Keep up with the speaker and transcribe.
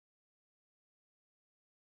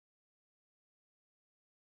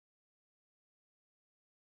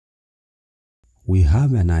we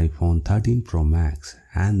have an iPhone 13 Pro Max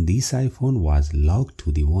and this iPhone was locked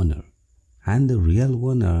to the owner, and the real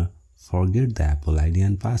owner forget the Apple ID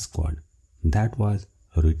and passcode that was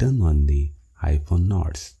written on the iPhone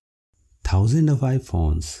notes. Thousands of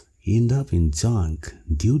iPhones end up in junk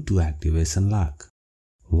due to activation lock.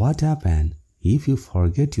 What happens if you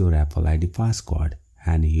forget your Apple ID passcode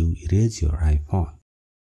and you erase your iPhone?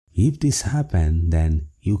 If this happens, then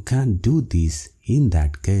you can do this in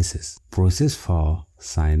that cases. Process for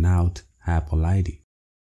sign out Apple ID.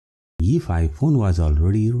 If iPhone was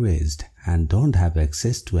already erased and don't have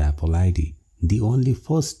access to Apple ID, the only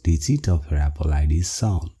first digit of your Apple ID is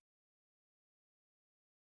shown.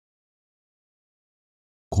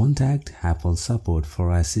 Contact Apple support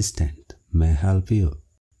for assistance may help you.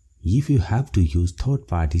 If you have to use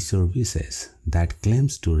third-party services that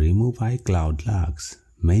claims to remove iCloud locks,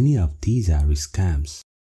 many of these are scams.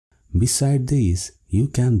 Besides this, you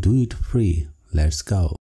can do it free. Let's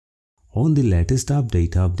go. On the latest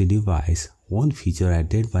update of the device, one feature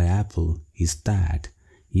added by Apple is that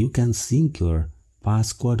you can sync your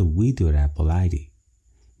passcode with your Apple ID.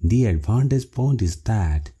 The advantage point is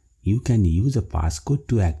that you can use a passcode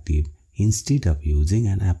to active instead of using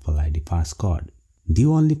an Apple ID passcode. The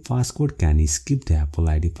only passcode can skip the Apple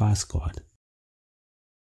ID passcode.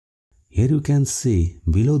 Here you can see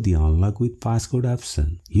below the unlock with passcode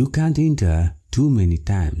option, you can't enter too many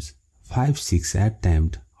times. 5-6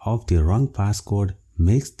 attempts of the wrong passcode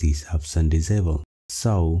makes this option disabled.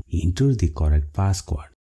 So enter the correct passcode.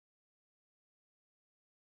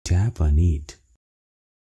 Tap on it.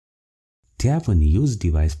 Tap on use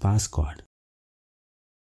device passcode.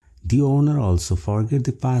 The owner also forgot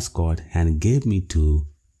the passcode and gave me 2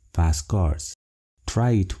 passcodes.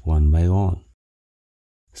 Try it one by one.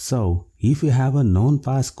 So, if you have a known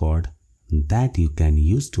passcode that you can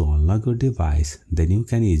use to unlock your device, then you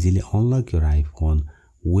can easily unlock your iPhone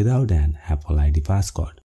without an Apple ID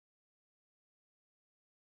passcode.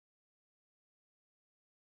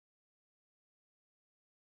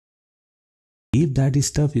 If that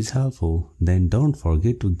stuff is helpful, then don't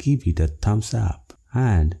forget to give it a thumbs up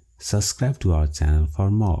and subscribe to our channel for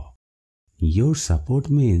more. Your support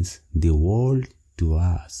means the world to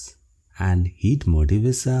us and it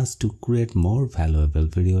motivates us to create more valuable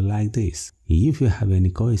videos like this. If you have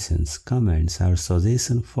any questions, comments or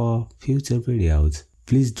suggestions for future videos,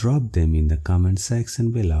 please drop them in the comment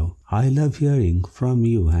section below. I love hearing from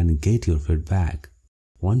you and get your feedback.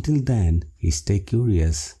 Until then, stay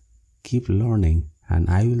curious, keep learning, and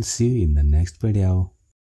I will see you in the next video.